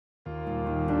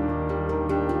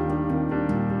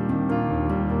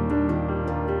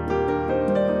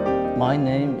My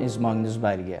name is Magnus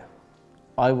Berge.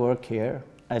 I work here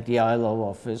at the ILO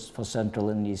Office for Central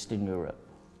and Eastern Europe.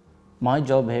 My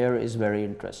job here is very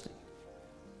interesting.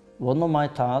 One of my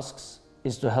tasks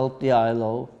is to help the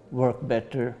ILO work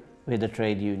better with the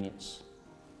trade unions.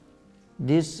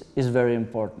 This is very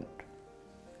important.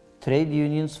 Trade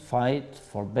unions fight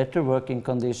for better working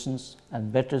conditions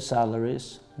and better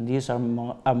salaries. These are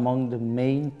among the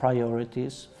main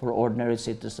priorities for ordinary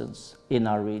citizens in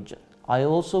our region. I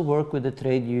also work with the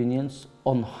trade unions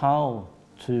on how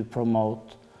to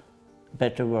promote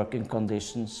better working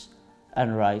conditions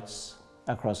and rights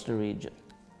across the region.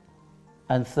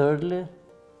 And thirdly,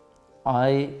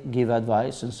 I give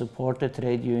advice and support the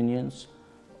trade unions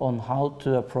on how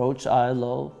to approach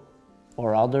ILO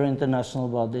or other international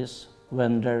bodies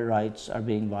when their rights are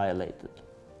being violated.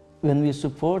 When we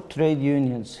support trade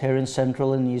unions here in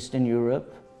Central and Eastern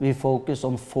Europe, we focus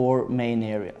on four main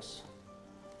areas.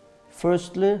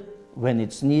 Firstly, when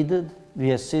it's needed,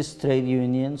 we assist trade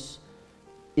unions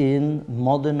in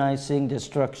modernizing the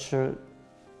structure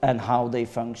and how they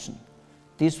function.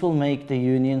 This will make the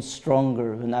unions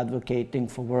stronger when advocating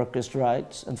for workers'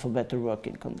 rights and for better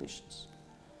working conditions.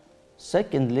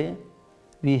 Secondly,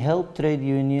 we help trade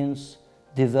unions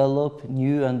develop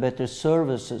new and better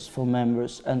services for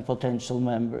members and potential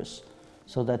members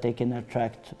so that they can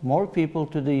attract more people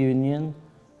to the union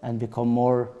and become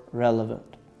more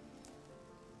relevant.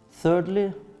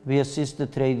 Thirdly, we assist the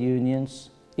trade unions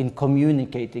in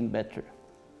communicating better,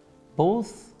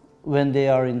 both when they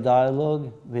are in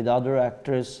dialogue with other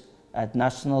actors at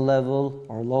national level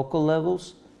or local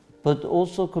levels, but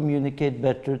also communicate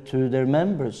better to their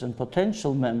members and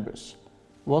potential members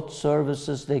what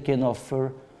services they can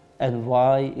offer and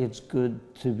why it's good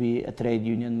to be a trade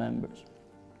union member.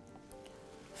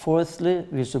 Fourthly,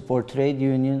 we support trade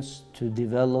unions to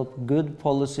develop good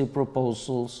policy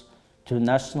proposals to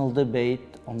national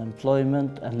debate on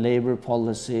employment and labor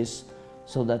policies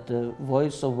so that the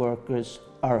voice of workers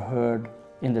are heard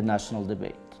in the national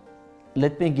debate.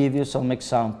 Let me give you some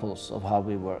examples of how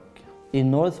we work. In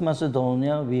North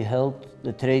Macedonia, we helped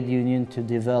the trade union to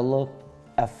develop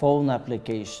a phone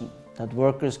application that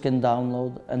workers can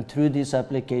download, and through this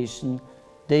application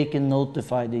they can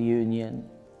notify the union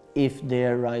if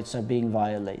their rights are being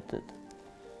violated.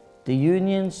 The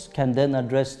unions can then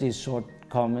address these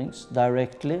shortcomings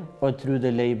directly or through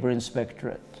the labor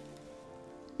inspectorate.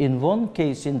 In one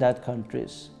case in that country,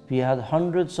 we had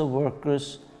hundreds of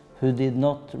workers who did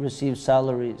not receive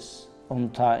salaries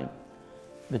on time,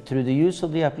 but through the use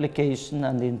of the application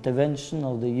and the intervention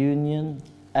of the union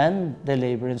and the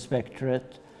labor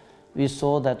inspectorate, we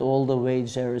saw that all the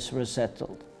wage errors were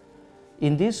settled.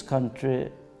 In this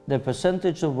country, the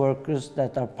percentage of workers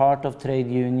that are part of trade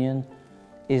union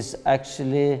is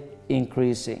actually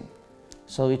increasing.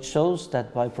 So it shows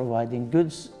that by providing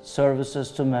good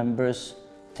services to members,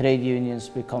 trade unions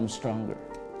become stronger.